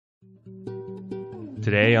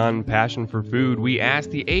Today on Passion for Food, we ask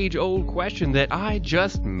the age-old question that I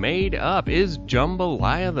just made up. Is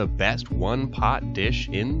jambalaya the best one-pot dish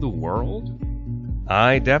in the world?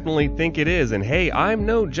 I definitely think it is, and hey, I'm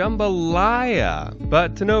no jambalaya.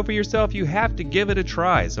 But to know for yourself, you have to give it a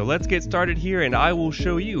try. So let's get started here, and I will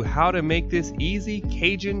show you how to make this easy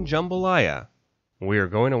Cajun jambalaya. We are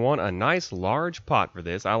going to want a nice large pot for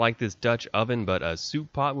this. I like this Dutch oven, but a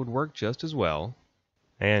soup pot would work just as well.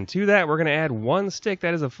 And to that, we're going to add one stick.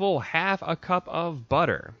 That is a full half a cup of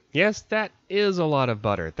butter. Yes, that is a lot of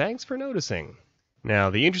butter. Thanks for noticing.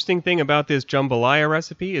 Now, the interesting thing about this jambalaya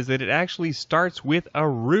recipe is that it actually starts with a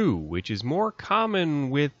roux, which is more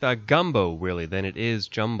common with gumbo, really, than it is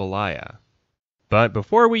jambalaya. But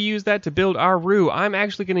before we use that to build our roux, I'm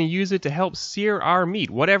actually going to use it to help sear our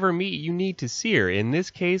meat, whatever meat you need to sear. In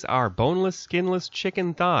this case, our boneless, skinless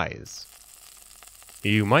chicken thighs.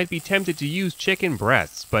 You might be tempted to use chicken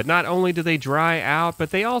breasts, but not only do they dry out, but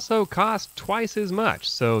they also cost twice as much,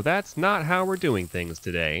 so that's not how we're doing things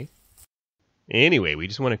today. Anyway, we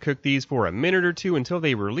just want to cook these for a minute or two until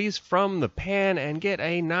they release from the pan and get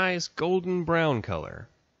a nice golden brown color.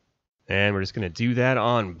 And we're just going to do that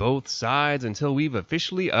on both sides until we've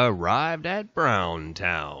officially arrived at Brown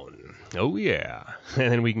Town. Oh yeah.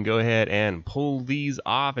 And then we can go ahead and pull these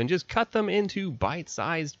off and just cut them into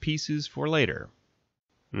bite-sized pieces for later.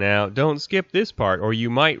 Now, don't skip this part, or you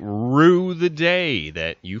might rue the day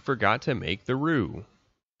that you forgot to make the roux.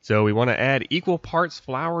 So we want to add equal parts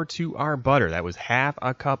flour to our butter. That was half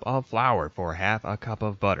a cup of flour for half a cup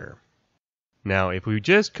of butter. Now, if we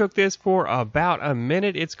just cook this for about a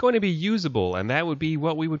minute, it's going to be usable, and that would be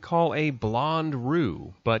what we would call a blonde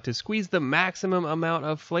roux. But to squeeze the maximum amount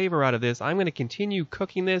of flavor out of this, I'm going to continue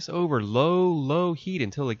cooking this over low heat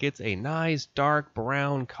until it gets a nice dark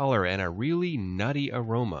brown color and a really nutty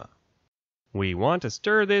aroma. We want to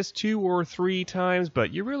stir this 2 or 3 times,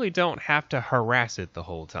 but you really don't have to harass it the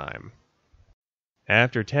whole time.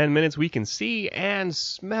 After 10 minutes, we can see and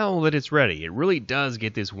smell that it's ready. It really does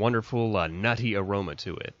get this wonderful nutty aroma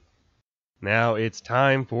to it. Now it's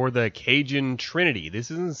time for the Cajun Trinity. This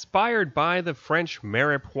is inspired by the French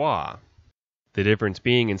mirepoix. The difference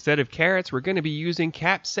being, instead of carrots, we're going to be using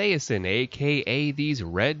capsaicin, aka these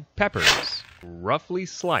red peppers, roughly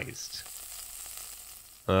sliced.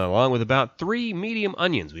 Along with about 3 medium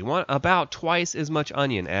onions. We want about twice as much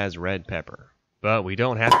onion as red pepper. But we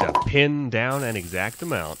don't have to pin down an exact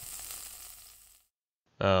amount.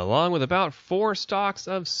 Along with about 4 stalks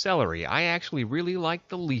of celery. I actually really like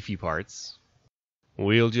the leafy parts.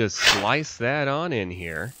 We'll just slice that on in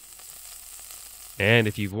here. And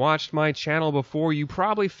if you've watched my channel before, you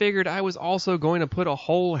probably figured I was also going to put a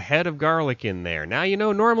whole head of garlic in there. Now, you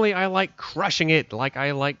know, normally I like crushing it like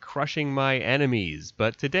I like crushing my enemies.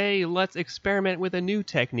 But today, let's experiment with a new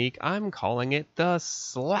technique. I'm calling it the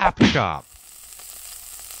slap chop.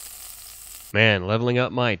 Man, leveling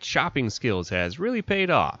up my chopping skills has really paid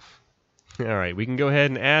off. Alright, we can go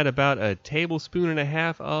ahead and add about 1.5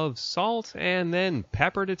 tablespoons of salt and then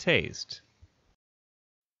pepper to taste.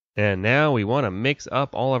 And now we want to mix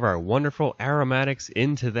up all of our wonderful aromatics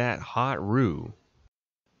into that hot roux.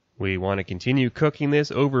 We want to continue cooking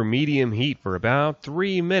this over medium heat for about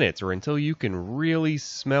 3 minutes or until you can really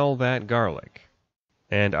smell that garlic.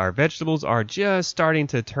 And our vegetables are just starting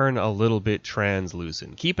to turn a little bit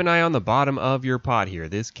translucent. Keep an eye on the bottom of your pot here.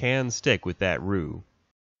 This can stick with that roux.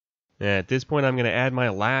 At this point, I'm going to add my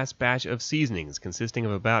last batch of seasonings, consisting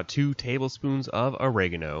of about 2 tablespoons of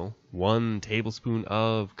oregano, 1 tablespoon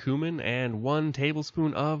of cumin, and 1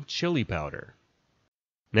 tablespoon of chili powder.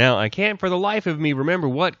 Now, I can't for the life of me remember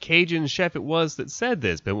what Cajun chef it was that said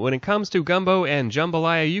this, but when it comes to gumbo and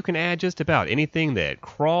jambalaya, you can add just about anything that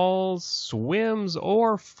crawls, swims,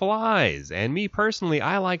 or flies. And me personally,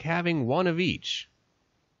 I like having one of each.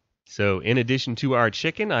 So in addition to our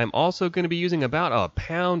chicken, I'm also going to be using about 1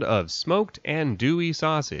 pound of smoked andouille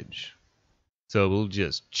sausage. So we'll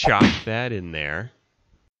just chop that in there.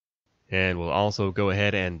 And we'll also go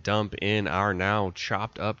ahead and dump in our now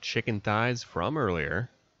chopped up chicken thighs from earlier.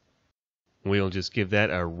 We'll just give that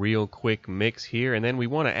a real quick mix here, and then we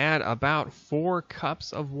want to add about 4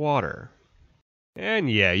 cups of water. And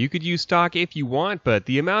yeah, you could use stock if you want, but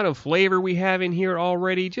the amount of flavor we have in here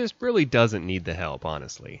already just really doesn't need the help,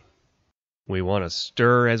 honestly. We want to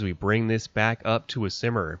stir as we bring this back up to a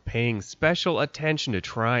simmer, paying special attention to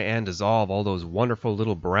try and dissolve all those wonderful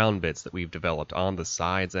little brown bits that we've developed on the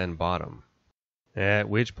sides and bottom. At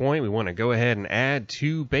which point we want to go ahead and add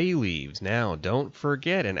 2 bay leaves. Now don't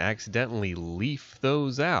forget and accidentally leaf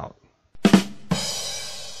those out.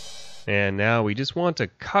 And now we just want to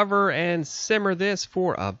cover and simmer this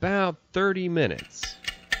for about 30 minutes.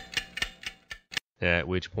 At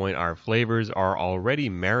which point our flavors are already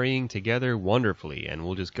marrying together wonderfully, and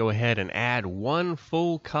we'll just go ahead and add 1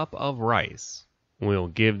 full cup of rice. We'll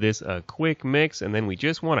give this a quick mix, and then we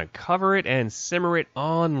just want to cover it and simmer it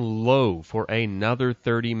on low for another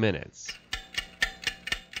 30 minutes.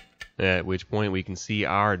 At which point we can see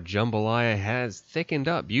our jambalaya has thickened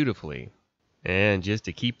up beautifully. And just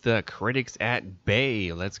to keep the critics at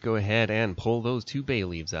bay, let's go ahead and pull those 2 bay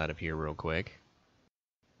leaves out of here real quick.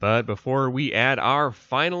 But before we add our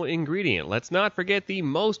final ingredient, let's not forget the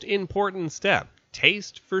most important step,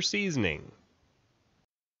 taste for seasoning.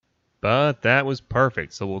 But that was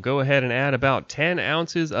perfect, so we'll go ahead and add about 10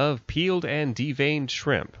 ounces of peeled and deveined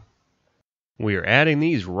shrimp. We are adding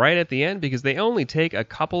these right at the end because they only take a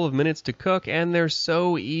couple of minutes to cook and they're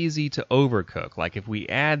so easy to overcook. Like if we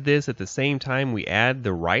add this at the same time we add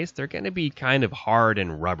the rice, they're going to be kind of hard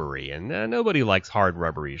and rubbery, and nobody likes hard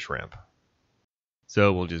rubbery shrimp.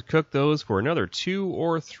 So we'll just cook those for another 2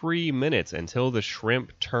 or 3 minutes until the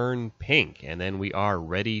shrimp turn pink, and then we are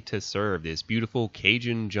ready to serve this beautiful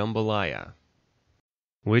Cajun jambalaya.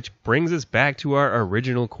 Which brings us back to our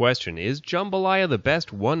original question, is jambalaya the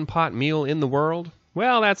best one-pot meal in the world?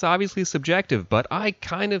 Well, that's obviously subjective, but I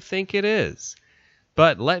kind of think it is.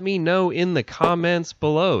 But let me know in the comments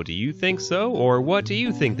below, do you think so? Or what do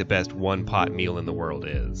you think the best one-pot meal in the world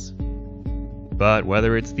is? But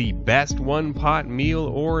whether it's the best one-pot meal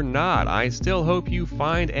or not, I still hope you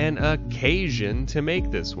find an occasion to make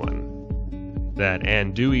this one. That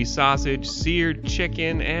andouille sausage, seared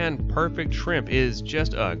chicken, and perfect shrimp is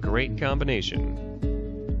just a great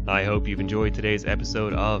combination. I hope you've enjoyed today's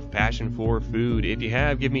episode of Passion for Food. If you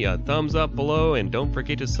have, give me a thumbs up below, and don't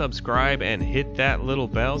forget to subscribe and hit that little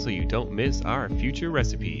bell so you don't miss our future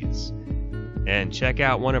recipes. And check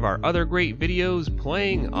out one of our other great videos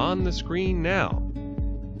playing on the screen now.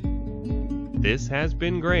 This has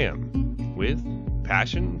been Graham with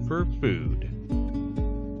Passion for Food.